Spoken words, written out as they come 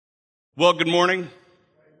Well, good morning.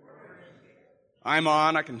 I'm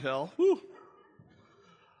on, I can tell. Whew.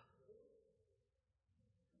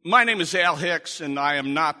 My name is Al Hicks, and I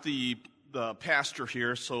am not the pastor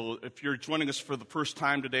here. So if you're joining us for the first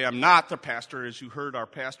time today, I'm not the pastor. As you heard, our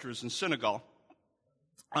pastor is in Senegal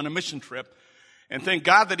on a mission trip. And thank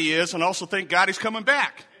God that he is, and also thank God he's coming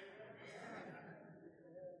back.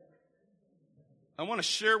 I want to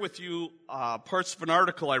share with you parts of an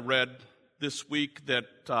article I read this week that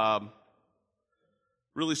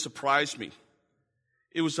really surprised me.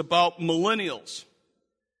 It was about millennials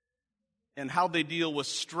and how they deal with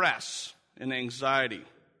stress and anxiety.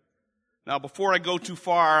 Now, before I go too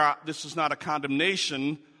far, this is not a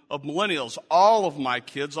condemnation of millennials. All of my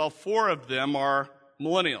kids, all four of them, are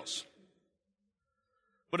millennials.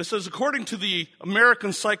 But it says, according to the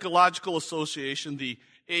American Psychological Association, the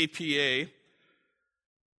APA,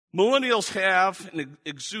 millennials have and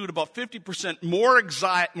exude about 50%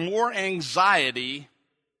 more anxiety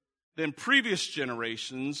than previous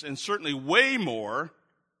generations, and certainly way more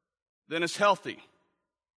than is healthy.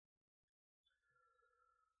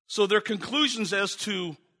 So their conclusions as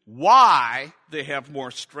to why they have more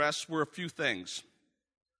stress were a few things.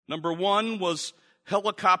 Number one was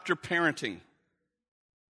helicopter parenting.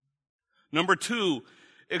 Number two,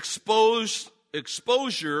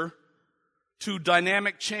 exposure to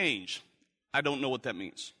dynamic change. I don't know what that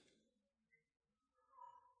means.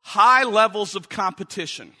 High levels of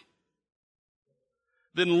competition.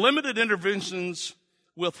 Then limited interventions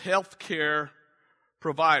with health care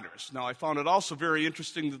providers. Now, I found it also very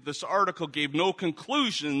interesting that this article gave no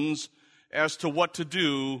conclusions as to what to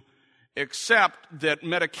do, except that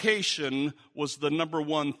medication was the number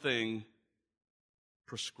one thing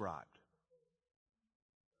prescribed.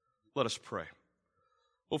 Let us pray.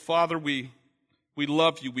 Oh, Father, we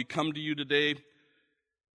love you. We come to you today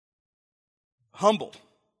humbled.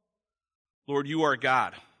 Lord, you are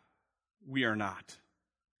God. We are not.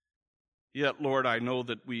 Yet, Lord, I know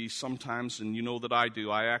that we sometimes, and you know that I do,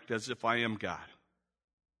 I act as if I am God.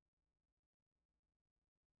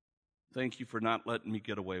 Thank you for not letting me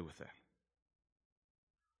get away with that.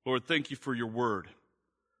 Lord, thank you for your word.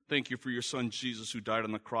 Thank you for your son, Jesus, who died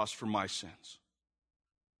on the cross for my sins.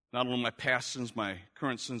 Not only my past sins, my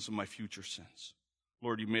current sins, and my future sins.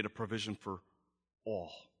 Lord, you made a provision for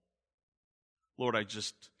all. Lord, I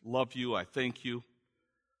just love you. I thank you.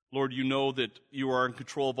 Lord, you know that you are in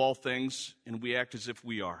control of all things, and we act as if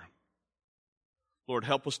we are. Lord,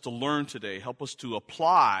 help us to learn today. Help us to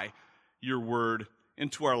apply your word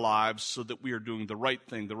into our lives so that we are doing the right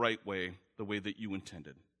thing, the right way, the way that you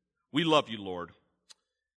intended. We love you, Lord.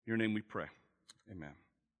 In your name we pray. Amen.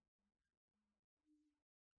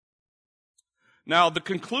 Now, the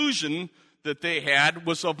conclusion that they had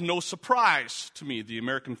was of no surprise to me, the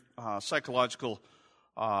American Psychological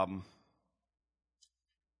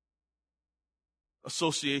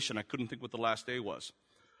Association. I couldn't think what the last day was.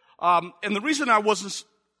 And the reason I wasn't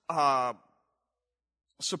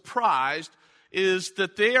surprised is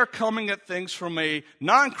that they are coming at things from a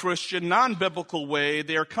non-Christian, non-biblical way.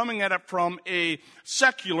 They are coming at it from a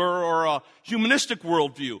secular or a humanistic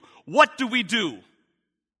worldview. What do we do?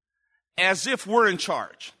 As if we're in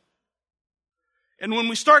charge. And when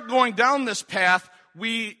we start going down this path,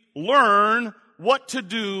 we learn what to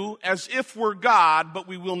do as if we're God, but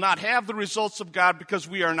we will not have the results of God because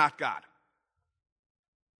we are not God.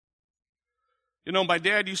 You know, my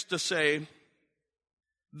dad used to say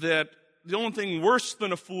that the only thing worse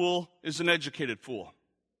than a fool is an educated fool.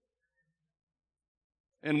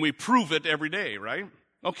 And we prove it every day, right?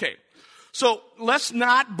 Okay. So let's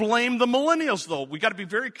not blame the millennials, though. We got to be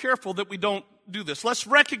very careful that we don't do this. Let's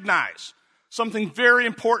recognize something very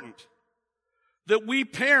important. That we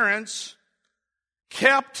parents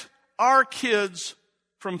kept our kids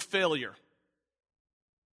from failure.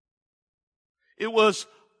 It was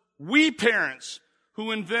we parents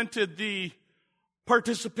who invented the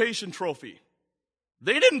participation trophy.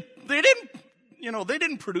 They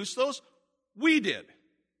didn't produce those. We did.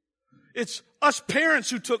 It's us parents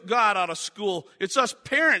who took God out of school. It's us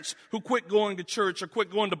parents who quit going to church or quit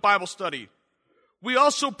going to Bible study. We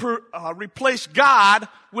also replace God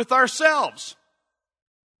with ourselves.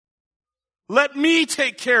 Let me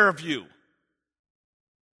take care of you.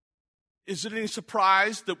 Is it any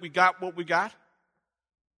surprise that we got what we got?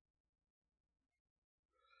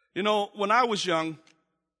 You know, when I was young,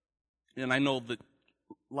 and I know that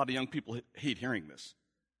a lot of young people hate hearing this.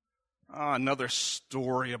 Another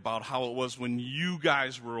story about how it was when you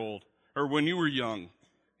guys were old, or when you were young.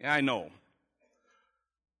 Yeah, I know.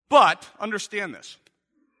 But understand this.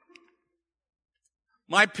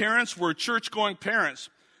 My parents were church-going parents.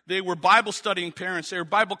 They were Bible studying parents. They were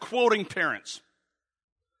Bible quoting parents.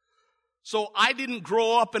 So I didn't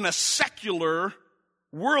grow up in a secular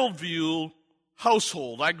worldview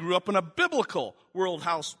household. I grew up in a biblical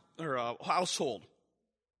household.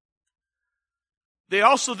 They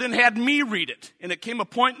also then had me read it, and it came a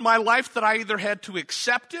point in my life that I either had to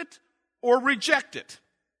accept it or reject it.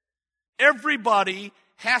 Everybody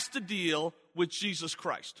has to deal with Jesus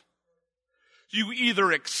Christ. You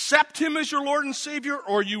either accept him as your Lord and Savior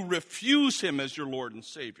or you refuse him as your Lord and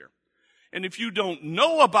Savior. And if you don't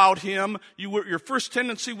know about him, your first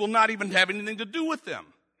tendency will not even have anything to do with them.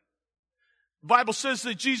 The Bible says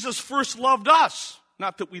that Jesus first loved us.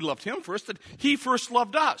 Not that we loved him first, that he first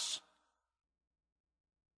loved us.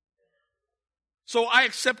 So I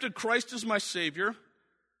accepted Christ as my Savior.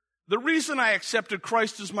 The reason I accepted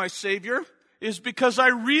Christ as my Savior is because I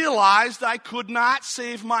realized I could not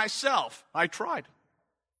save myself. I tried.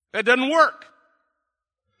 That doesn't work.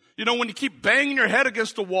 You know, when you keep banging your head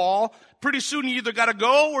against a wall, pretty soon you either got to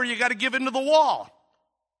go or you got to give into the wall.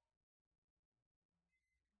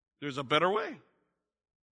 There's a better way.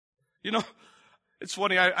 You know, it's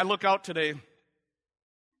funny, I look out today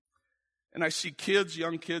and I see kids,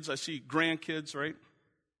 young kids, I see grandkids, right?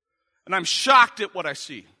 And I'm shocked at what I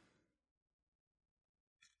see.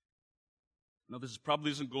 Now, this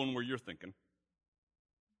probably isn't going where you're thinking.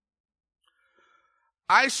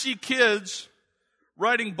 I see kids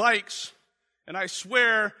riding bikes, and I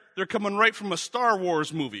swear they're coming right from a Star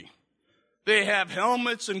Wars movie. They have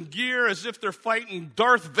helmets and gear as if they're fighting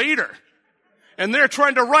Darth Vader. And they're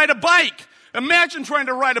trying to ride a bike. Imagine trying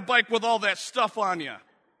to ride a bike with all that stuff on you.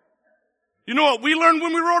 You know what we learned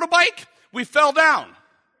when we rode a bike? We fell down.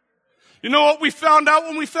 You know what we found out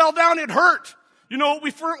when we fell down? It hurt. You know what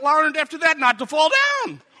we learned after that? Not to fall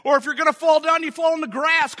down. Or if you're going to fall down, you fall in the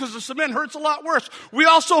grass because the cement hurts a lot worse. We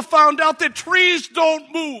also found out that trees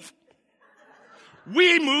don't move.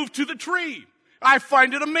 We move to the tree. I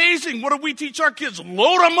find it amazing. What do we teach our kids?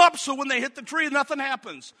 Load them up so when they hit the tree, nothing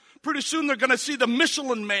happens. Pretty soon they're going to see the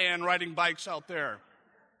Michelin Man riding bikes out there.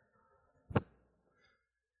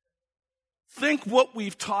 Think what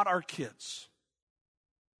we've taught our kids.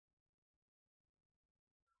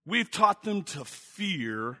 We've taught them to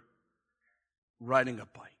fear riding a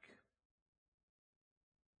bike.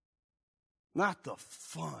 Not the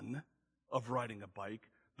fun of riding a bike,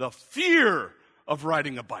 the fear of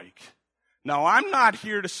riding a bike. Now, I'm not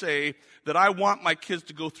here to say that I want my kids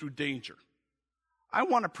to go through danger. I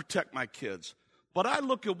want to protect my kids. But I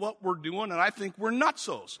look at what we're doing, and I think we're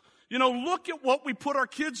nutsos. You know, look at what we put our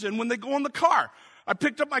kids in when they go in the car. I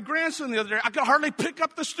picked up my grandson the other day. I could hardly pick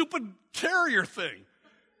up the stupid carrier thing.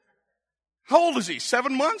 How old is he?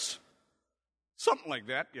 7 months? Something like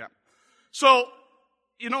that, yeah. So,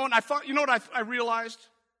 you know, and I realized?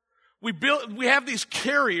 We have these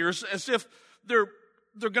carriers as if they're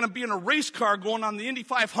going to be in a race car going on the Indy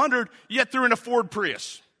 500, yet they're in a Ford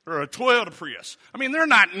Prius or a Toyota Prius. I mean, they're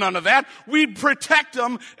not none of that. We protect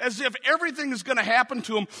them as if everything is going to happen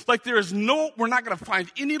to them, like we're not going to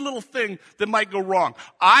find any little thing that might go wrong.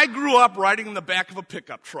 I grew up riding in the back of a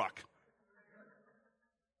pickup truck.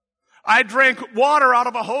 I drank water out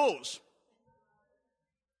of a hose.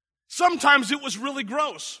 Sometimes it was really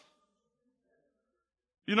gross.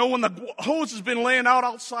 You know, when the hose has been laying out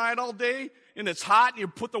outside all day and it's hot and you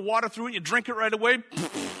put the water through it and you drink it right away,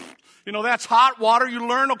 you know, that's hot water. You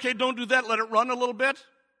learn, okay, don't do that. Let it run a little bit.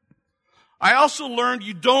 I also learned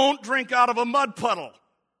you don't drink out of a mud puddle.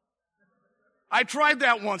 I tried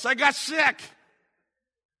that once. I got sick.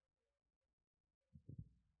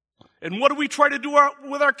 And what do we try to do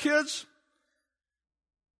with our kids?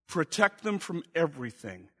 Protect them from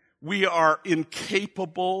everything. We are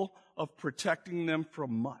incapable of protecting them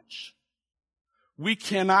from much. We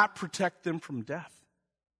cannot protect them from death.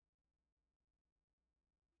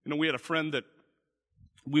 You know, we had a friend that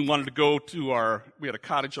we wanted to go to we had a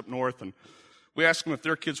cottage up north, and we asked them if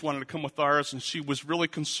their kids wanted to come with ours, and she was really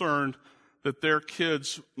concerned that their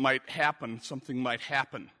kids something might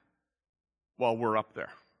happen while we're up there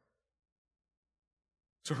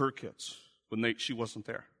to her kids when she wasn't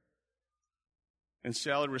there. And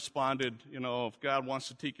Sally responded, you know, if God wants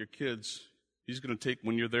to take your kids, he's going to take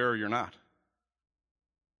when you're there or you're not.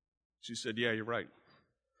 She said, yeah, you're right.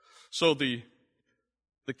 So the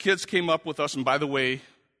kids came up with us, and by the way,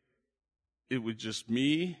 it was just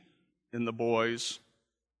me and the boys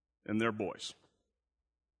and their boys.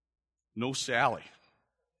 No Sally.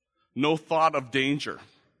 No thought of danger.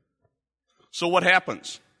 So what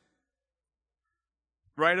happens?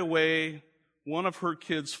 Right away, one of her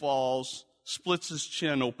kids falls, splits his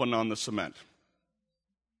chin open on the cement.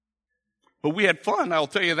 But we had fun, I'll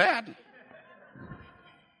tell you that.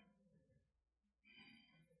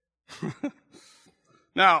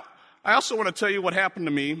 Now, I also want to tell you what happened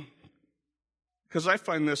to me, because I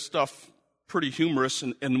find this stuff pretty humorous,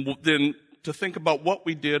 and then to think about what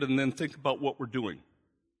we did and then think about what we're doing.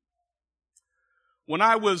 When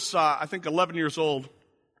I was, I think, 11 years old,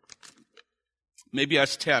 maybe I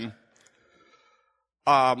was 10,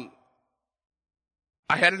 I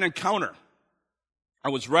had an encounter. I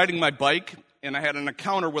was riding my bike, and I had an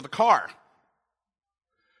encounter with a car.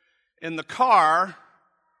 And the car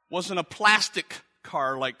wasn't a plastic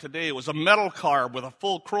car like today. It was a metal car with a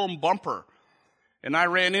full chrome bumper. And I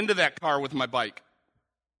ran into that car with my bike.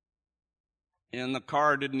 And the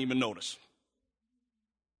car didn't even notice.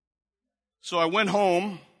 So I went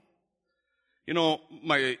home. You know,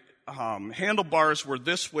 my handlebars were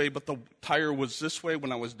this way, but the tire was this way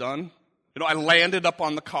when I was done. You know, I landed up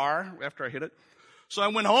on the car after I hit it. So I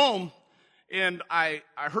went home, and I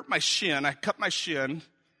hurt my shin. I cut my shin,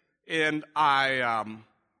 and I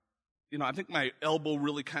think my elbow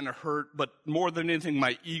really kind of hurt, but more than anything,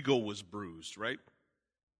 my ego was bruised, right?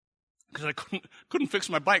 Because I couldn't fix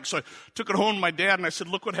my bike. So I took it home to my dad, and I said,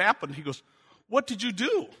 "Look what happened." He goes, "What did you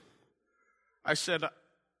do?" I said,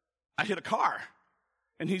 "I hit a car."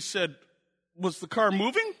 And he said, "Was the car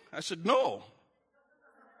moving?" I said, "No."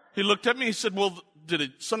 He looked at me, he said, "Well, did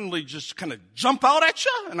it suddenly just kind of jump out at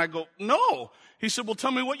you?" And I go, "No." He said, "Well,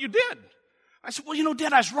 tell me what you did." I said, "Well,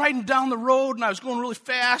 Dad, I was riding down the road, and I was going really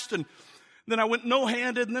fast, and then I went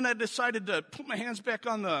no-handed, and then I decided to put my hands back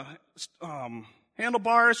on the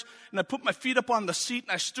handlebars, and I put my feet up on the seat,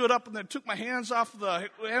 and I stood up, and then took my hands off the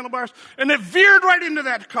handlebars, and it veered right into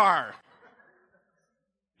that car."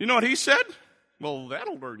 You know what he said? "Well,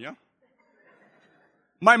 that'll learn you."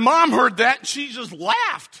 My mom heard that, and she just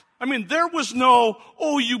laughed. I mean, there was no,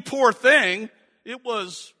 "Oh, you poor thing." It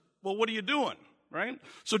was, "Well, what are you doing?" Right?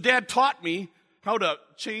 So Dad taught me how to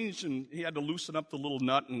change, and he had to loosen up the little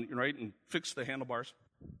nut and fix the handlebars.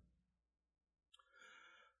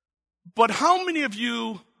 But how many of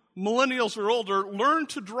you millennials or older learn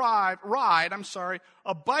to ride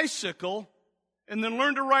a bicycle and then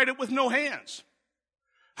learn to ride it with no hands?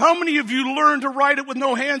 How many of you learned to ride it with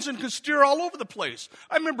no hands and could steer all over the place?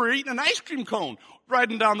 I remember eating an ice cream cone,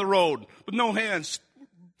 riding down the road with no hands,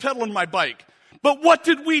 pedaling my bike. But what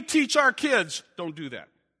did we teach our kids? Don't do that.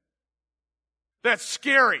 That's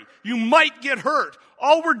scary. You might get hurt.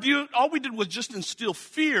 All we did was just instill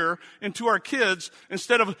fear into our kids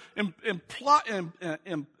instead of imparting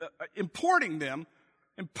them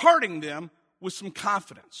with some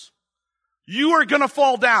confidence. You are going to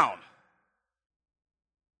fall down.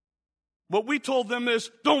 What we told them is,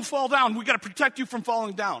 "Don't fall down. We got to protect you from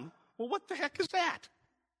falling down." Well, what the heck is that?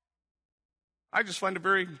 I just find it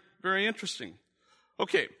very, very interesting.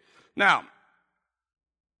 Okay, now,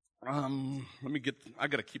 I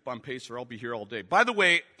got to keep on pace or I'll be here all day. By the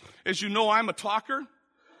way, as you know, I'm a talker,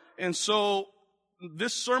 and so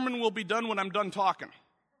this sermon will be done when I'm done talking.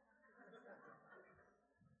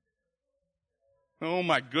 Oh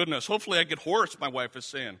my goodness, hopefully I get hoarse, my wife is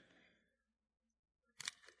saying.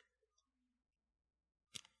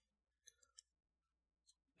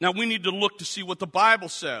 Now, we need to look to see what the Bible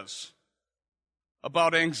says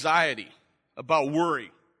about anxiety, about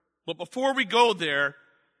worry. But before we go there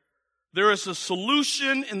is a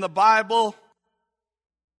solution in the Bible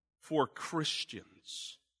for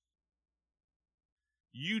Christians.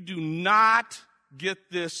 You do not get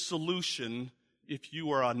this solution if you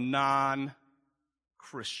are a non-Christian.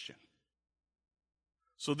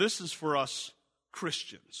 So this is for us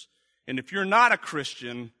Christians. And if you're not a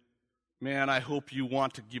Christian, man, I hope you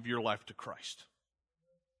want to give your life to Christ.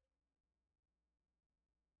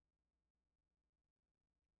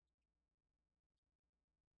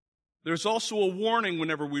 There's also a warning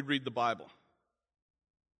whenever we read the Bible.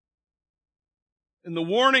 And the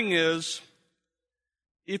warning is,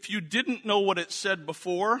 if you didn't know what it said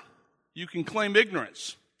before, you can claim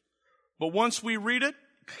ignorance. But once we read it,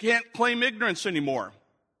 you can't claim ignorance anymore.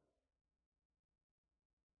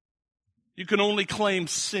 You can only claim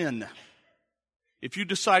sin. If you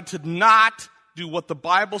decide to not do what the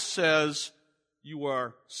Bible says, you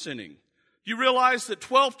are sinning. Do you realize that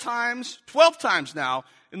 12 times now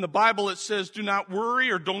in the Bible it says do not worry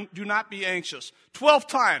or do not be anxious? 12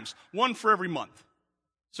 times, one for every month.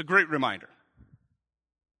 It's a great reminder.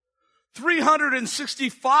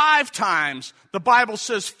 365 times the Bible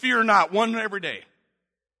says fear not, one every day.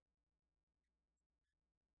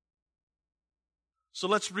 So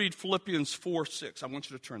let's read Philippians 4:6. I want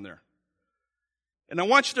you to turn there. And I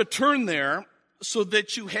want you to turn there so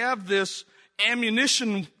that you have this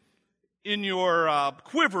ammunition in your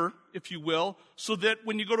quiver, if you will, so that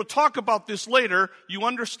when you go to talk about this later, you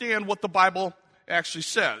understand what the Bible actually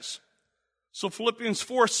says. So Philippians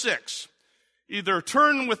 4:6. Either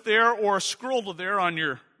turn with there or scroll to there on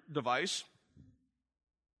your device.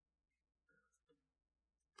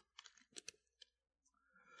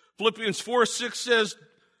 Philippians 4:6 says,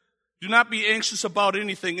 do not be anxious about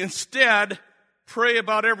anything. Instead, pray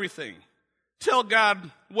about everything. Tell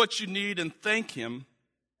God what you need and thank Him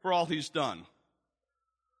for all He's done.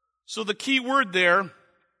 So the key word there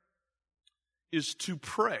is to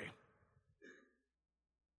pray.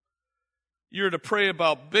 You're to pray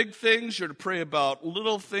about big things. You're to pray about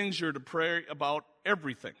little things. You're to pray about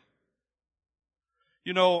everything.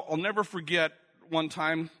 You know, I'll never forget one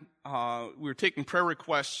time we were taking prayer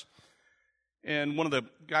requests, and one of the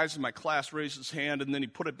guys in my class raised his hand, and then he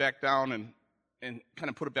put it back down and kind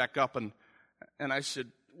of put it back up, and I said,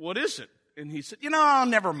 what is it? And he said,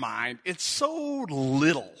 never mind. It's so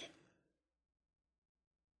little.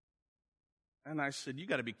 And I said, you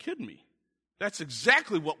got to be kidding me. That's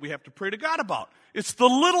exactly what we have to pray to God about. It's the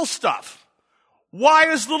little stuff.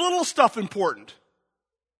 Why is the little stuff important?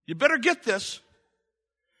 You better get this.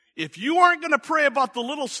 If you aren't going to pray about the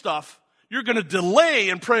little stuff, you're going to delay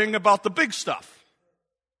in praying about the big stuff.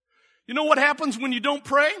 You know what happens when you don't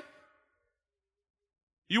pray?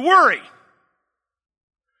 You worry.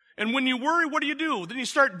 And when you worry, what do? Then you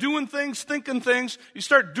start doing things, thinking things. You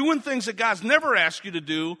start doing things that God's never asked you to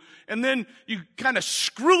do. And then you kind of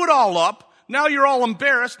screw it all up. Now you're all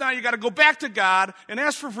embarrassed. Now you got to go back to God and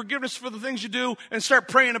ask for forgiveness for the things you do and start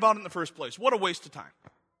praying about it in the first place. What a waste of time.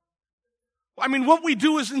 I mean, what we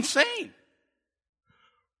do is insane.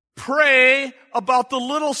 Pray about the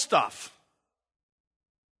little stuff.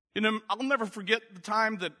 I'll never forget the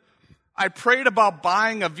time that I prayed about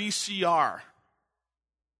buying a VCR.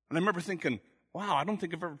 And I remember thinking, wow, I don't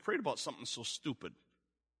think I've ever prayed about something so stupid.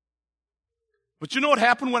 But you know what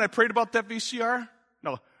happened when I prayed about that VCR?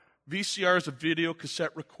 No, VCR is a video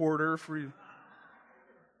cassette recorder for you.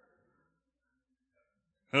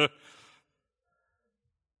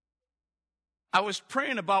 I was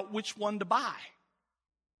praying about which one to buy.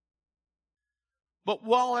 But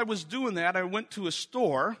while I was doing that, I went to a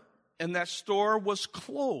store, and that store was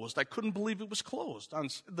closed. I couldn't believe it was closed. On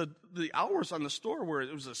the hours on the store where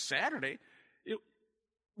it was a Saturday, it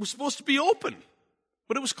was supposed to be open,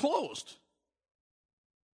 but it was closed.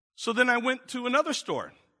 So then I went to another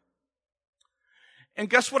store. And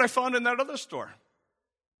guess what I found in that other store?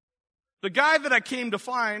 The guy that I came to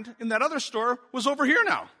find in that other store was over here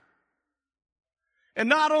now. And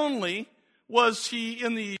not only was he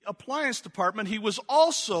in the appliance department, he was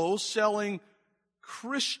also selling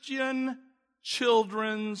Christian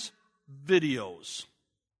children's videos.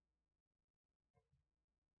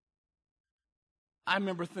 I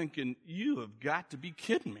remember thinking, you have got to be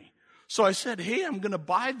kidding me. So I said, hey, I'm going to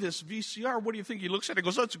buy this VCR. What do you think? He looks at it and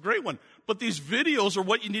goes, oh, it's a great one. But these videos are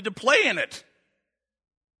what you need to play in it.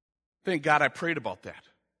 Thank God I prayed about that,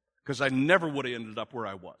 because I never would have ended up where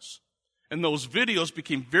I was. And those videos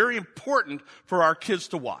became very important for our kids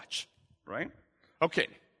to watch, right? Okay.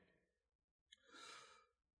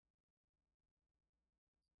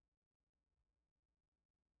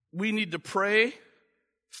 We need to pray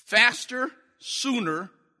faster, sooner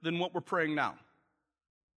than what we're praying now.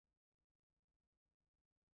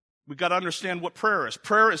 We've got to understand what prayer is.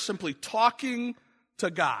 Prayer is simply talking to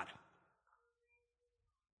God.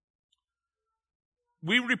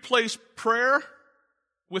 We replace prayer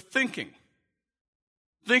with thinking.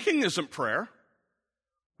 Thinking isn't prayer.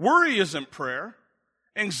 Worry isn't prayer.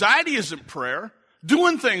 Anxiety isn't prayer.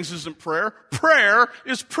 Doing things isn't prayer. Prayer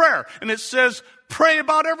is prayer. And it says pray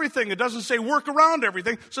about everything. It doesn't say work around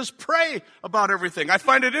everything. It says pray about everything. I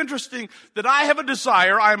find it interesting that I have a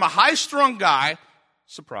desire. I am a high-strung guy.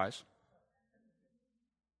 Surprise.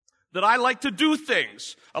 That I like to do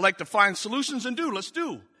things. I like to find solutions and do. Let's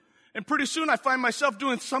do. And pretty soon I find myself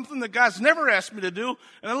doing something that God's never asked me to do,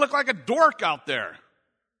 and I look like a dork out there.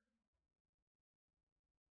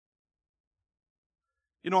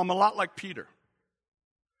 I'm a lot like Peter.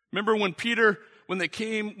 Remember when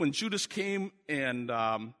Judas came and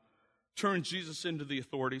turned Jesus into the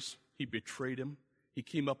authorities? He betrayed him. He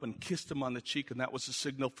came up and kissed him on the cheek, and that was a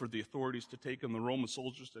signal for the authorities to take him, the Roman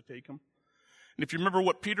soldiers to take him. And if you remember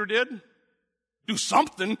what Peter did, do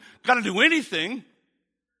something, got to do anything.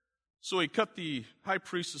 So he cut the high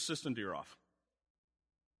priest's assistant ear off.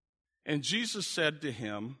 And Jesus said to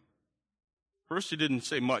him, first he didn't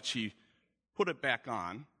say much, he put it back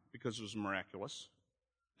on because it was miraculous.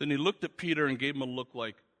 Then he looked at Peter and gave him a look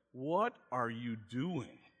like, what are you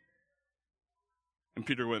doing? And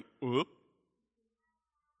Peter went, oop.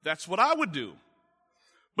 That's what I would do.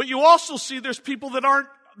 But you also see there's people that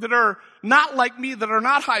are not like me, that are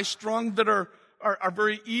not high-strung, that are are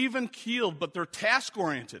very even-keeled, but they're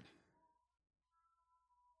task-oriented.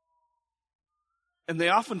 And they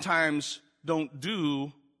oftentimes don't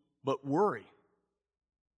do but worry.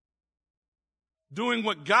 Doing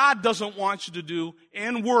what God doesn't want you to do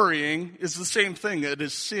and worrying is the same thing. It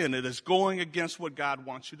is sin. It is going against what God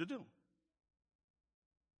wants you to do.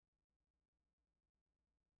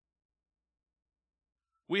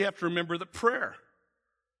 We have to remember that prayer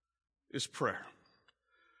is prayer.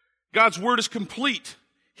 God's word is complete.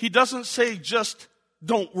 He doesn't say just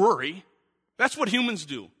don't worry. That's what humans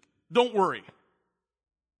do. Don't worry.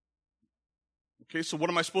 Okay, so what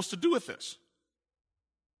am I supposed to do with this?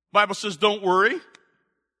 The Bible says don't worry.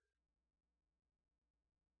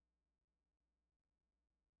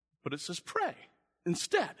 But it says pray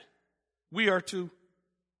instead. We are to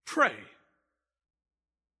pray.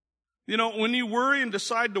 You know, when you worry and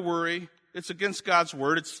decide to worry, it's against God's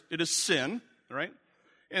word. It is sin, right?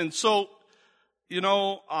 And so, you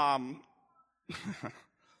know, I'm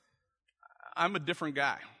a different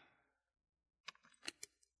guy.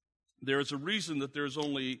 There's a reason that there's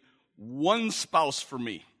only one spouse for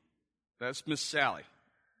me. That's Miss Sally.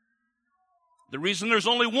 The reason there's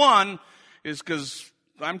only one is because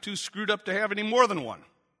I'm too screwed up to have any more than one.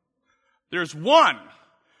 There's one.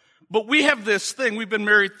 But we have this thing. We've been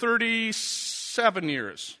married 37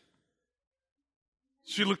 years.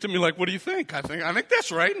 She looked at me like, what do you think? I think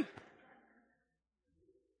that's right.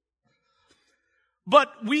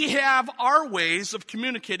 But we have our ways of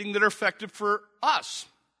communicating that are effective for us.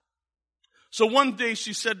 So one day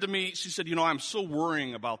she said to me, you know, I'm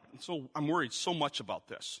worried so much about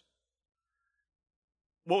this.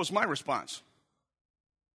 What was my response?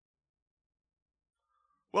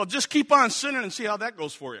 Well, just keep on sinning and see how that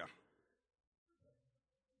goes for you.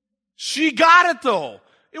 She got it, though.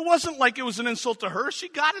 It wasn't like it was an insult to her. She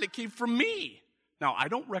got it. It came from me. Now, I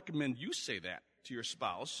don't recommend you say that to your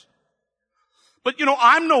spouse. But, you know,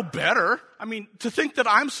 I'm no better. I mean, to think that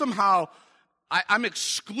I'm somehow, I'm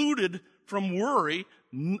excluded from worry.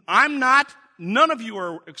 I'm not. None of you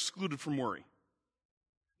are excluded from worry.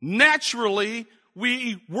 Naturally,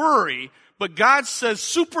 we worry. But God says,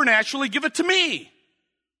 supernaturally, give it to me.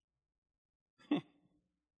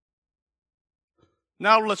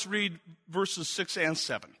 Now let's read verses 6 and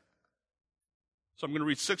 7. So I'm going to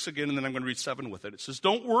read 6 again, and then I'm going to read 7 with it. It says,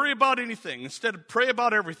 don't worry about anything. Instead, pray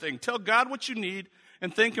about everything. Tell God what you need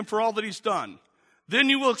and thank Him for all that He's done. Then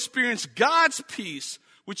you will experience God's peace,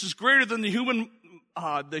 which is greater than the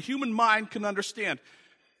human mind can understand.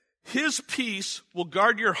 His peace will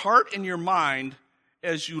guard your heart and your mind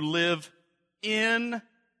as you live in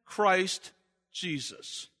Christ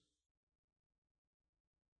Jesus.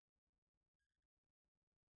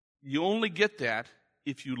 You only get that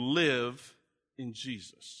if you live in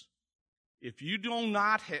Jesus. If you do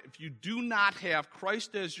not have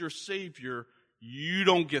Christ as your Savior, you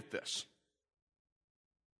don't get this.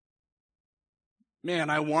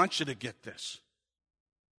 Man, I want you to get this.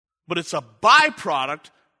 But it's a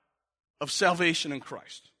byproduct of salvation in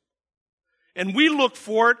Christ. And we look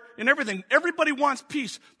for it in everything. Everybody wants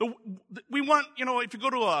peace. We want, you know, if you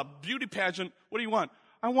go to a beauty pageant, what do you want?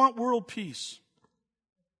 I want world peace.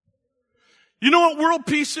 You know what world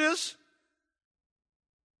peace is?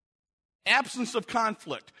 Absence of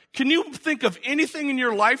conflict. Can you think of anything in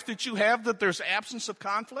your life that you have that there's absence of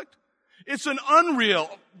conflict? It's an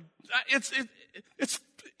unreal, it's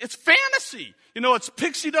fantasy. You know, it's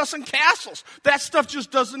pixie dust and castles. That stuff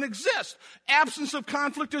just doesn't exist.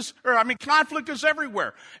 Conflict is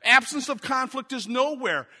everywhere. Absence of conflict is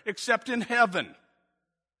nowhere except in heaven.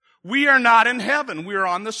 We are not in heaven. We are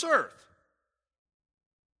on this earth.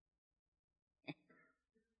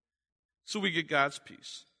 So we get God's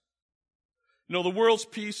peace. You know, the world's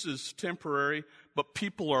peace is temporary, but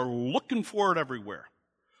people are looking for it everywhere.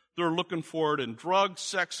 They're looking for it in drugs,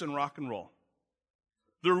 sex, and rock and roll.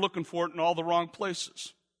 They're looking for it in all the wrong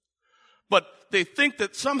places. But they think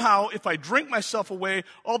that somehow if I drink myself away,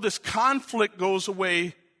 all this conflict goes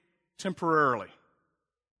away temporarily.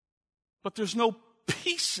 But there's no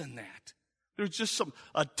peace in that. There's just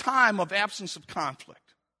a time of absence of conflict.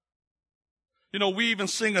 You know, we even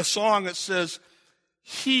sing a song that says,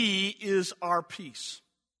 He is our peace.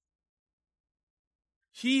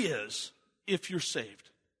 He is, if you're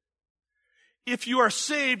saved. If you are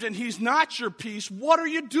saved and He's not your peace, what are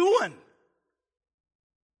you doing?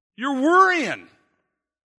 You're worrying.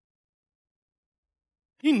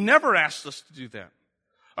 He never asked us to do that.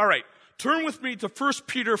 All right, turn with me to 1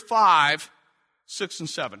 Peter 5, 6 and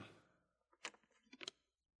 7.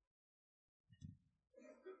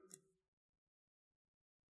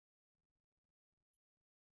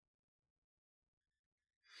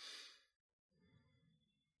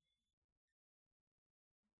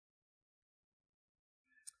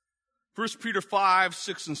 1 Peter 5,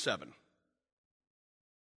 6, and 7. It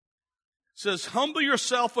says, humble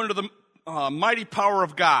yourself under the mighty power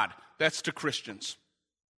of God. That's to Christians.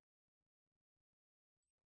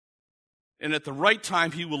 And at the right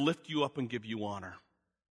time, he will lift you up and give you honor.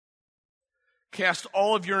 Cast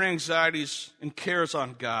all of your anxieties and cares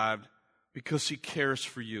on God because he cares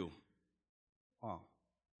for you. Wow.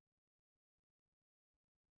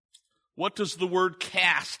 What does the word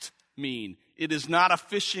cast mean? It is not a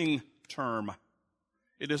fishing term.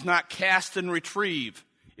 It is not cast and retrieve.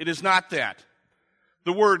 It is not that.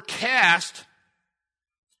 The word cast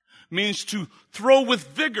means to throw with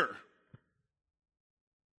vigor.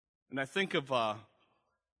 And I think of a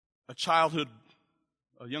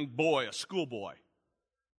young boy, a schoolboy,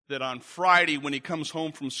 that on Friday when he comes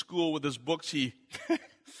home from school with his books, he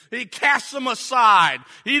casts them aside.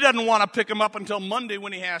 He doesn't want to pick them up until Monday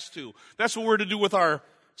when he has to. That's what we're to do with our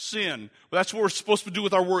sin. That's what we're supposed to do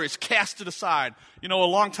with our worries, cast it aside. You know, a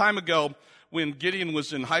long time ago, when Gideon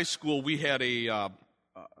was in high school, we had a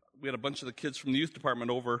bunch of the kids from the youth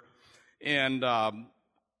department over, and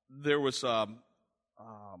there was a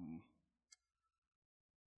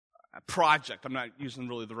project. I'm not using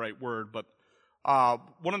really the right word, but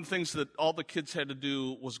one of the things that all the kids had to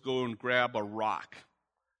do was go and grab a rock.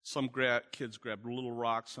 Some kids grabbed little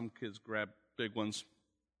rocks, some kids grabbed big ones.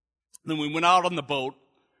 Then we went out on the boat,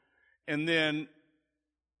 and then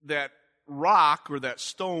that rock or that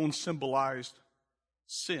stone symbolized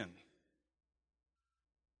sin.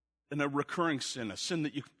 And a recurring sin, a sin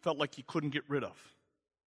that you felt like you couldn't get rid of.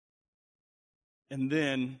 And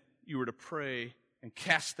then you were to pray and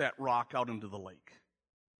cast that rock out into the lake.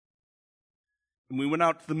 And we went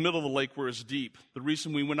out to the middle of the lake where it's deep. The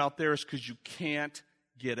reason we went out there is because you can't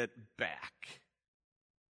get it back.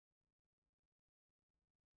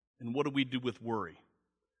 And what do we do with worry?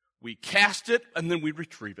 We cast it and then we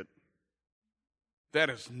retrieve it. That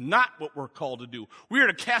is not what we're called to do. We are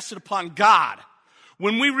to cast it upon God.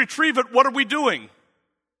 When we retrieve it, what are we doing?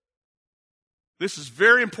 This is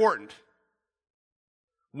very important.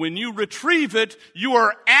 When you retrieve it, you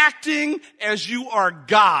are acting as you are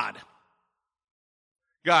God.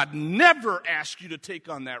 God never asks you to take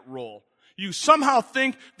on that role. You somehow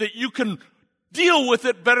think that you can deal with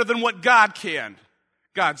it better than what God can.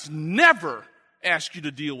 God's never asked you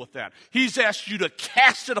to deal with that. He's asked you to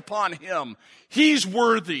cast it upon him. He's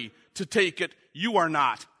worthy to take it. You are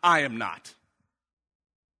not. I am not.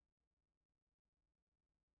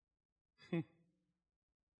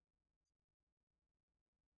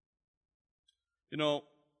 You know,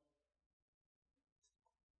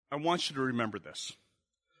 I want you to remember this.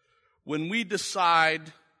 When we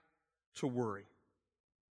decide to worry,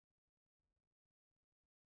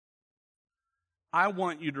 I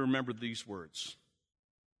want you to remember these words.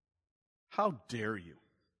 How dare you?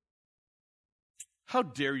 How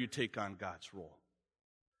dare you take on God's role?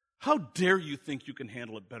 How dare you think you can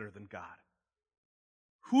handle it better than God?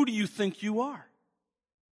 Who do you think you are?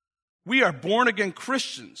 We are born-again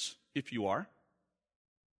Christians, if you are.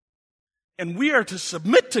 And we are to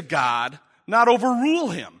submit to God, not overrule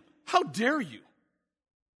him. How dare you?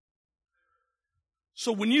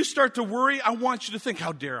 So when you start to worry, I want you to think,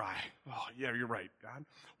 how dare I? Oh, yeah, you're right, God.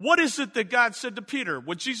 What is it that God said to Peter?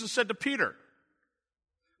 What Jesus said to Peter?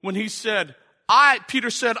 When he said, Peter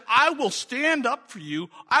said, I will stand up for you.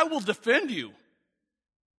 I will defend you.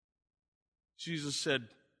 Jesus said,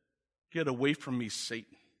 get away from me, Satan.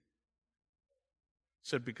 He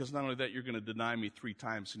said, because not only that, you're going to deny me 3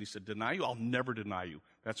 times. And he said, deny you? I'll never deny you.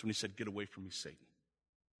 That's when he said, get away from me, Satan.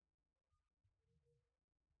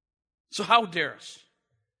 So how dare us?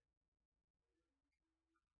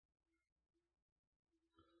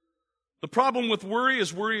 The problem with worry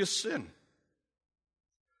is sin.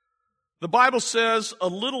 The Bible says a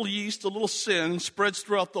little yeast, a little sin spreads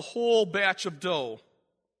throughout the whole batch of dough.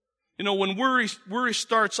 You know, when worry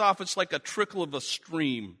starts off, it's like a trickle of a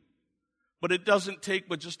stream. But it doesn't take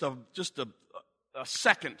but just a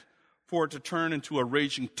second for it to turn into a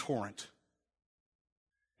raging torrent.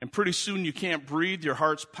 And pretty soon you can't breathe, your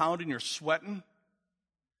heart's pounding, you're sweating.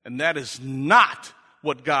 And that is not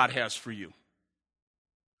what God has for you.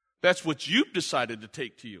 That's what you've decided to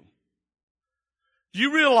take to you. Do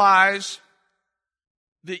you realize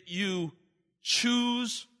that you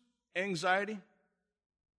choose anxiety?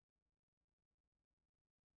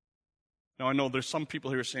 Now, I know there's some people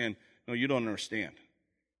here saying, no, you don't understand.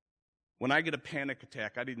 When I get a panic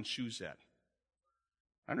attack, I didn't choose that.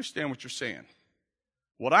 I understand what you're saying.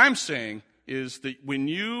 What I'm saying is that when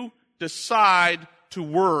you decide to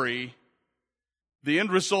worry, the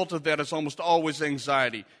end result of that is almost always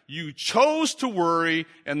anxiety. You chose to worry,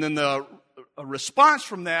 and then the response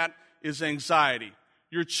from that is anxiety.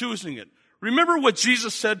 You're choosing it. Remember what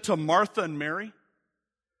Jesus said to Martha and Mary?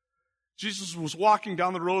 Jesus was walking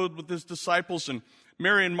down the road with his disciples, and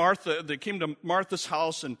Mary and Martha, they came to Martha's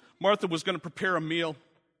house, and Martha was going to prepare a meal.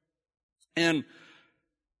 And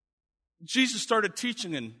Jesus started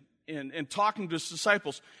teaching and talking to his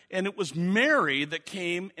disciples, and it was Mary that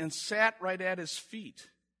came and sat right at his feet.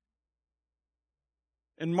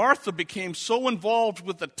 And Martha became so involved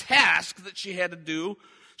with the task that she had to do,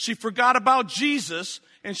 she forgot about Jesus,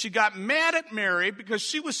 and she got mad at Mary because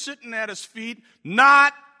she was sitting at his feet,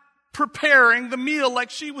 not preparing the meal like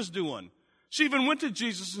she was doing. She even went to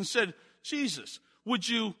Jesus and said, Jesus, would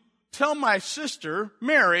you tell my sister,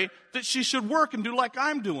 Mary, that she should work and do like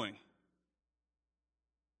I'm doing?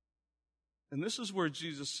 And this is where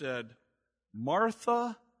Jesus said,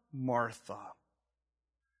 Martha, Martha,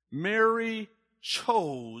 Mary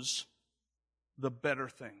chose the better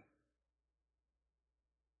thing.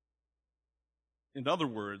 In other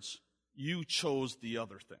words, you chose the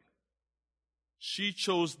other thing. She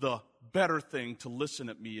chose the better thing to listen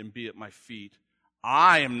at me and be at my feet.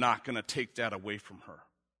 I am not going to take that away from her.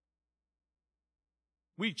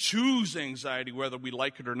 We choose anxiety whether we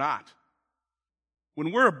like it or not.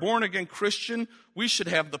 When we're a born-again Christian, we should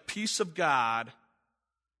have the peace of God,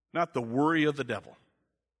 not the worry of the devil.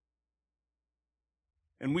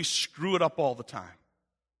 And we screw it up all the time.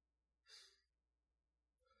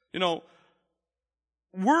 You know,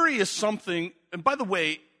 worry is something, and by the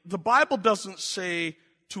way, the Bible doesn't say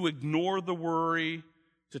to ignore the worry,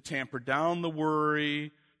 to tamper down the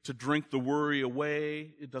worry, to drink the worry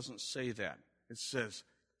away. It doesn't say that. It says,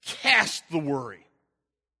 cast the worry.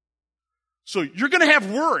 So you're going to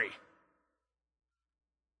have worry.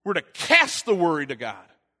 We're to cast the worry to God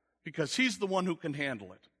because he's the one who can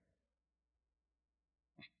handle it.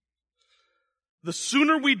 The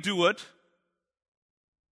sooner we do it,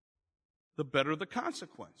 the better the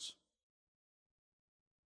consequence.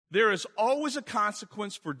 There is always a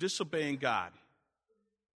consequence for disobeying God.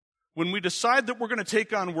 When we decide that we're going to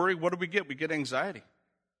take on worry, what do we get? We get anxiety.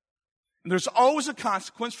 And there's always a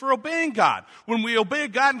consequence for obeying God. When we obey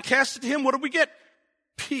God and cast it to him, what do we get?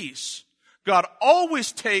 Peace. God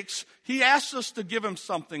always takes, he asks us to give him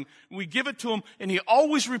something, we give it to him, and he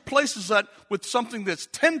always replaces that with something that's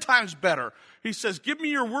 10 times better. He says, give me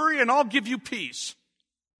your worry and I'll give you peace.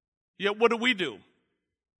 Yet what do?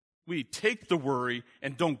 We take the worry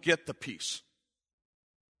and don't get the peace.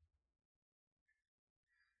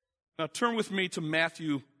 Now turn with me to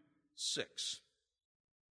Matthew 6.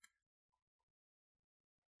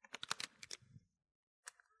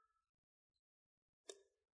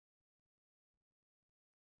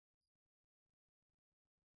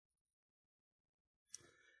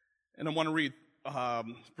 And I want to read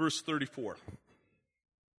verse 34.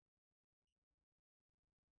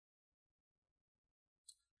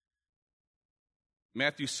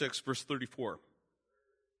 Matthew 6, verse 34.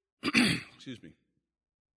 Excuse me.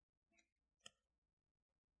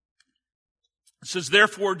 It says,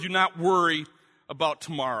 therefore, do not worry about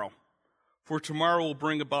tomorrow, for tomorrow will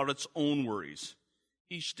bring about its own worries.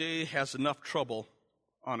 Each day has enough trouble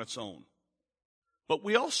on its own. But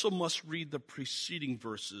we also must read the preceding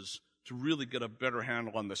verses to really get a better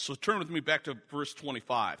handle on this. So turn with me back to verse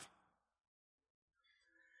 25.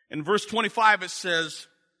 In verse 25 it says,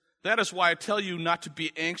 that is why I tell you not to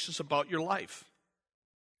be anxious about your life,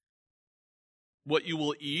 what you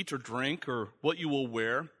will eat or drink or what you will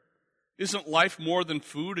wear. Isn't life more than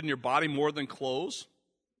food and your body more than clothes?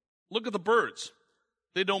 Look at the birds.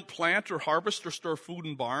 They don't plant or harvest or store food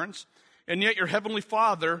in barns, and yet your heavenly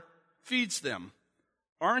Father feeds them.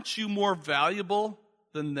 Aren't you more valuable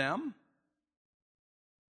than them?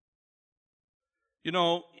 You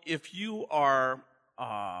know, if you are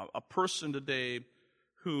a person today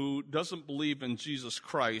who doesn't believe in Jesus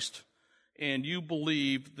Christ, and you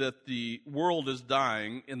believe that the world is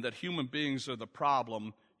dying and that human beings are the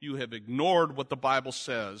problem, you have ignored what the Bible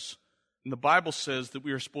says. And the Bible says that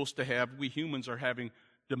we humans are having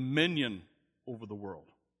dominion over the world.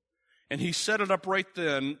 And he set it up right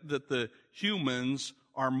then that the humans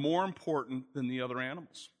are more important than the other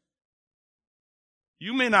animals.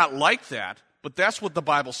 You may not like that, but that's what the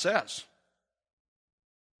Bible says.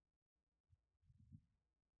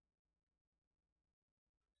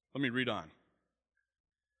 Let me read on.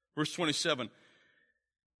 Verse 27.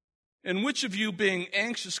 And which of you, being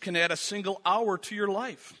anxious, can add a single hour to your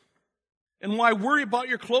life? And why worry about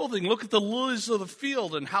your clothing? Look at the lilies of the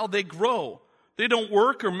field and how they grow. They don't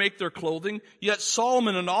work or make their clothing, yet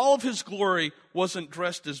Solomon in all of his glory wasn't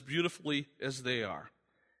dressed as beautifully as they are.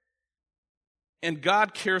 And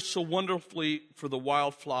God cares so wonderfully for the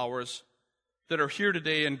wildflowers that are here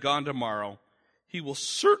today and gone tomorrow, he will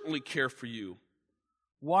certainly care for you.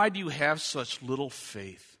 Why do you have such little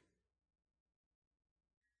faith?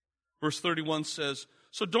 Verse 31 says,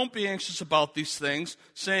 so don't be anxious about these things,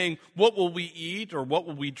 saying, what will we eat, or what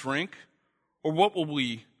will we drink, or what will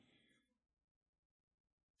we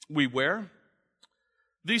wear?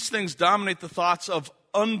 These things dominate the thoughts of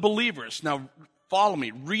unbelievers. Now, follow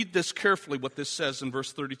me. Read this carefully, what this says in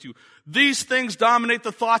verse 32. These things dominate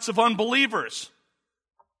the thoughts of unbelievers.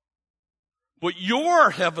 But your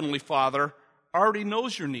heavenly Father already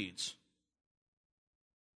knows your needs.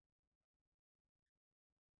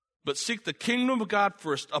 But seek the kingdom of God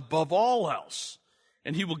first above all else,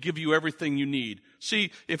 and he will give you everything you need.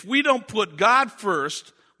 See, if we don't put God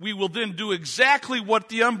first, we will then do exactly what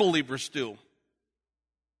the unbelievers do.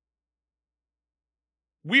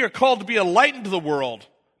 We are called to be a light into the world,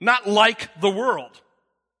 not like the world.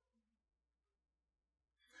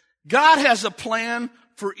 God has a plan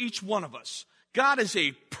for each one of us. God is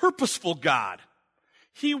a purposeful God.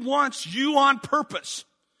 He wants you on purpose.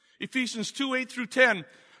 Ephesians 2:8-10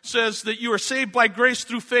 says that you are saved by grace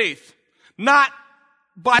through faith, not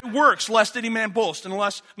by works, lest any man boast. In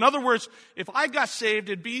other words, if I got saved,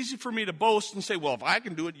 it'd be easy for me to boast and say, well, if I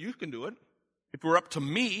can do it, you can do it. If it were up to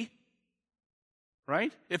me,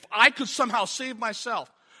 right? If I could somehow save myself.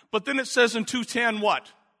 But then it says in 2:10 what?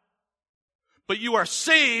 But you are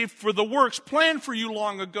saved for the works planned for you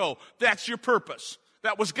long ago. That's your purpose.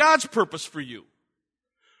 That was God's purpose for you.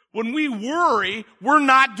 When we worry, we're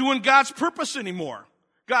not doing God's purpose anymore.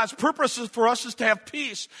 God's purpose for us is to have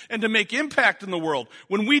peace and to make impact in the world.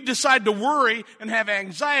 When we decide to worry and have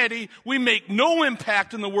anxiety, we make no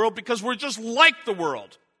impact in the world because we're just like the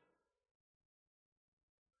world.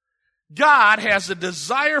 God has a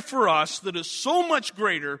desire for us that is so much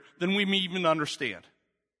greater than we may even understand.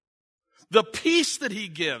 The peace that he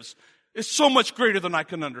gives is so much greater than I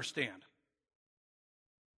can understand.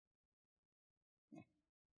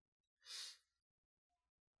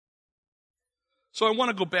 So I want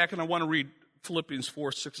to go back and I want to read Philippians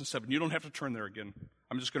 4:6-7. You don't have to turn there again.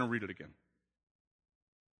 I'm just going to read it again.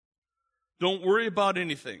 Don't worry about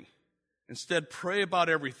anything. Instead, pray about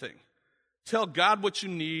everything. Tell God what you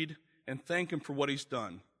need and thank him for what he's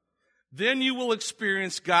done. Then you will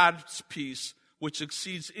experience God's peace, which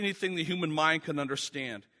exceeds anything the human mind can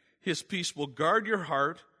understand. His peace will guard your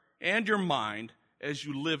heart and your mind as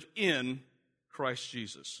you live in Christ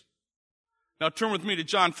Jesus. Now turn with me to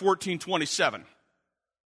John 14:27.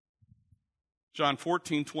 John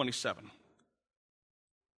 14:27.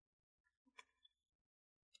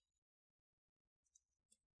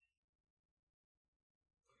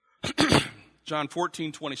 John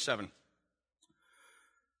 14:27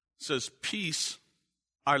 says, peace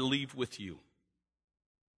I leave with you.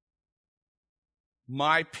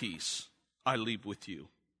 My peace I leave with you.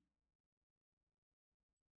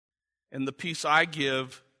 And the peace I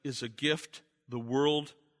give is a gift the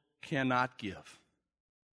world cannot give.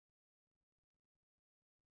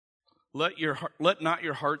 Let not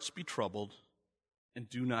your hearts be troubled, and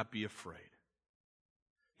do not be afraid.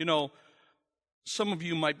 You know, some of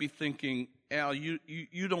you might be thinking, Al,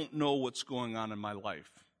 you don't know what's going on in my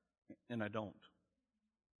life. And I don't.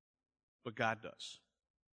 But God does.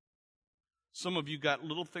 Some of you got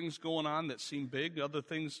little things going on that seem big. Other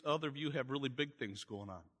of you have really big things going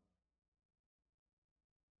on.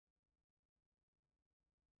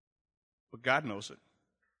 But God knows it.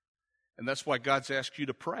 And that's why God's asked you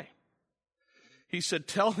to pray. He said,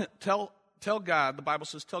 tell God, the Bible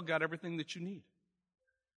says, tell God everything that you need.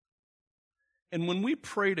 And when we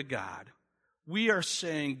pray to God, we are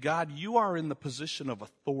saying, God, you are in the position of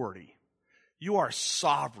authority. You are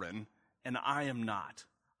sovereign, and I am not.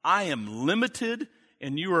 I am limited,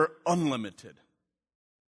 and you are unlimited.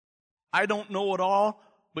 I don't know it all,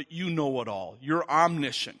 but you know it all. You're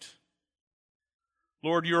omniscient.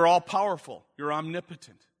 Lord, you're all-powerful. You're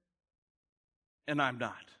omnipotent. And I'm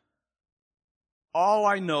not. All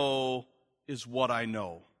I know is what I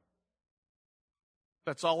know.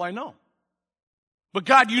 That's all I know. But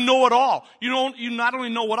God, you know it all. You not only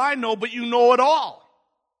know what I know, but you know it all.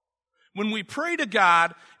 When we pray to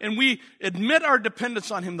God and we admit our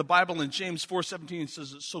dependence on him, the Bible in James 4:17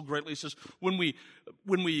 says it so greatly. It says, when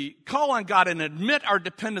we call on God and admit our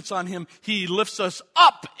dependence on him, he lifts us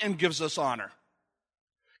up and gives us honor.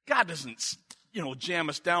 God doesn't, jam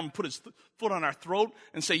us down and put his foot on our throat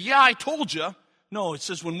and say, yeah, I told you. No, it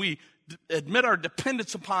says when we admit our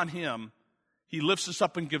dependence upon him, he lifts us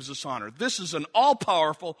up and gives us honor. This is an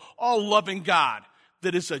all-powerful, all-loving God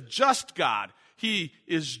that is a just God. He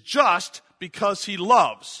is just because he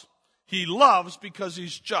loves. He loves because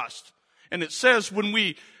he's just. And it says when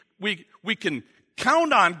we we can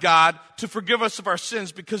count on God to forgive us of our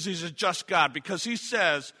sins because he's a just God, because he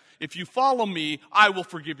says, if you follow me, I will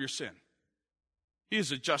forgive your sin. He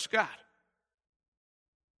is a just God.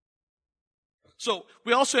 So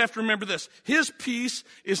we also have to remember this. His peace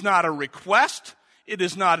is not a request. It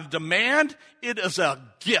is not a demand. It is a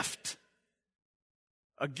gift.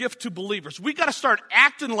 A gift to believers. We got to start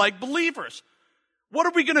acting like believers. What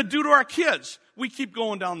are we going to do to our kids? We keep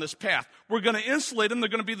going down this path. We're going to insulate them. They're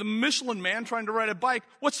going to be the Michelin man trying to ride a bike.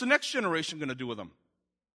 What's the next generation going to do with them?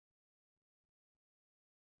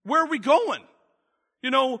 Where are we going?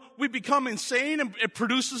 We become insane and it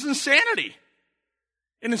produces insanity.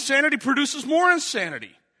 And insanity produces more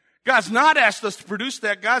insanity. God's not asked us to produce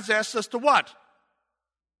that. God's asked us to what?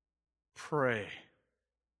 Pray.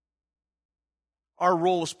 Our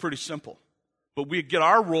role is pretty simple. But we get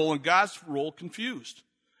our role and God's role confused.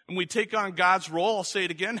 And we take on God's role, I'll say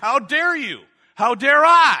it again, how dare you? How dare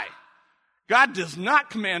I? God does not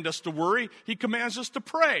command us to worry. He commands us to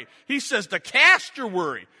pray. He says to cast your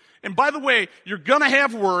worry. And by the way, you're going to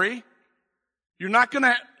have worry.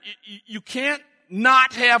 You can't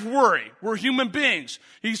not have worry. We're human beings.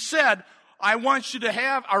 He said, I want you to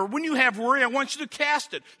have, or when you have worry, I want you to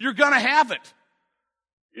cast it. You're going to have it.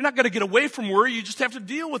 You're not going to get away from worry. You just have to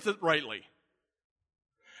deal with it rightly.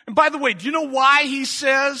 And by the way, do you know why he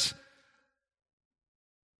says,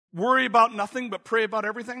 worry about nothing but pray about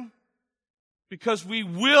everything? Because we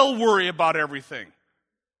will worry about everything.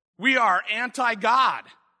 We are anti-God.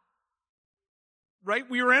 Right?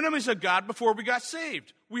 We were enemies of God before we got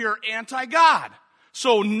saved. We are anti-God.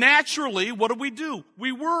 So naturally, what do?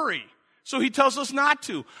 We worry. So he tells us not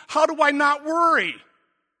to. How do I not worry?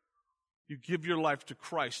 You give your life to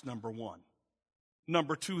Christ, number one.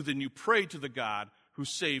 Number two, then you pray to the God who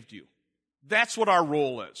saved you. That's what our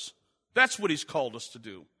role is. That's what he's called us to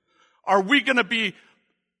do. Are we going to be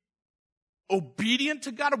obedient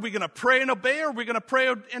to God? Are we going to pray and obey, or are we going to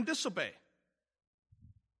pray and disobey?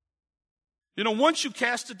 Once you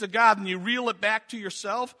cast it to God and you reel it back to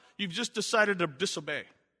yourself, you've just decided to disobey.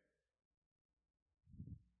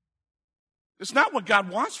 It's not what God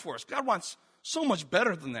wants for us. God wants so much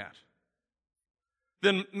better than that.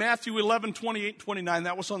 Then Matthew 11, 28, 29,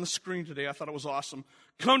 that was on the screen today. I thought it was awesome.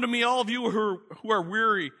 Come to me, all of you who are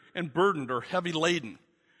weary and burdened or heavy laden,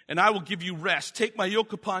 and I will give you rest. Take my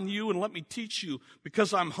yoke upon you and let me teach you,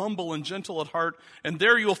 because I'm humble and gentle at heart, and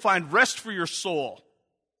there you will find rest for your soul.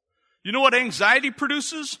 You know what anxiety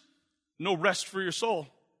produces? No rest for your soul.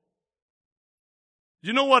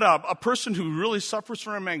 You know what a person who really suffers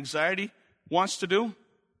from anxiety wants to do?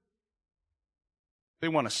 They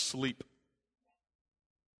want to sleep.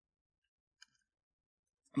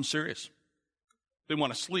 I'm serious. They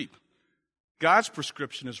want to sleep. God's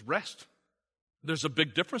prescription is rest. There's a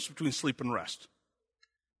big difference between sleep and rest.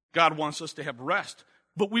 God wants us to have rest,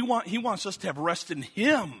 but He wants us to have rest in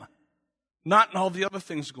Him, not in all the other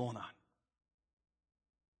things going on.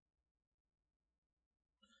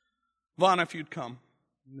 Vaughn, if you'd come,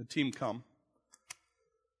 and the team come.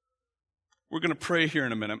 We're going to pray here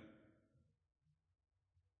in a minute.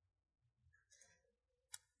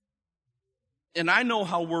 And I know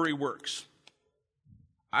how worry works.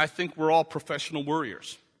 I think we're all professional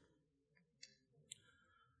worriers.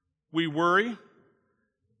 We worry,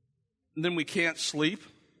 and then we can't sleep,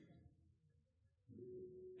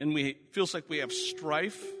 and it feels like we have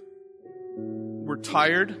strife. We're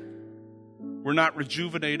tired. We're not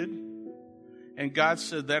rejuvenated. And God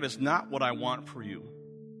said, that is not what I want for you.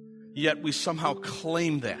 Yet we somehow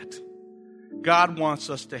claim that. God wants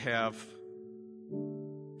us to have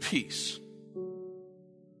peace.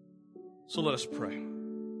 So let us pray.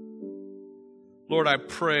 Lord, I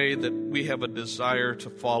pray that we have a desire to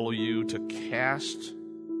follow you, to cast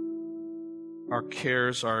our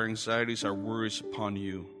cares, our anxieties, our worries upon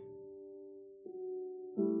you.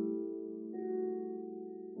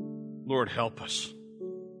 Lord, help us.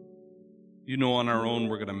 You know on our own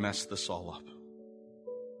we're going to mess this all up.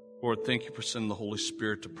 Lord, thank you for sending the Holy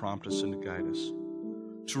Spirit to prompt us and to guide us,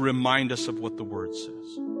 to remind us of what the Word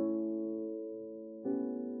says.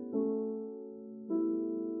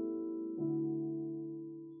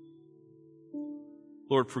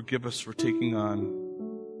 Lord, forgive us for taking on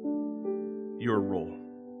your role.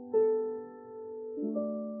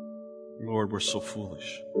 Lord, we're so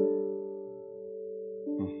foolish.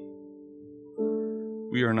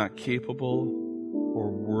 We are not capable or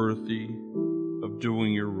worthy of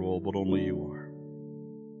doing your role, but only you are.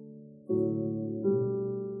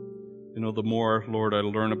 The more, Lord, I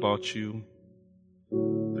learn about you,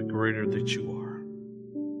 the greater that you are.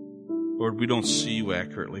 Lord, we don't see you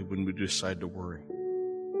accurately when we decide to worry.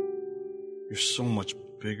 You're so much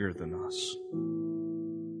bigger than us.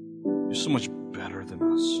 You're so much better than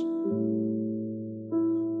us.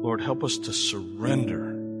 Lord, help us to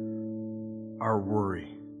surrender our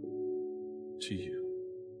worry to you.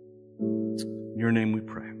 In your name we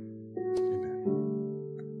pray.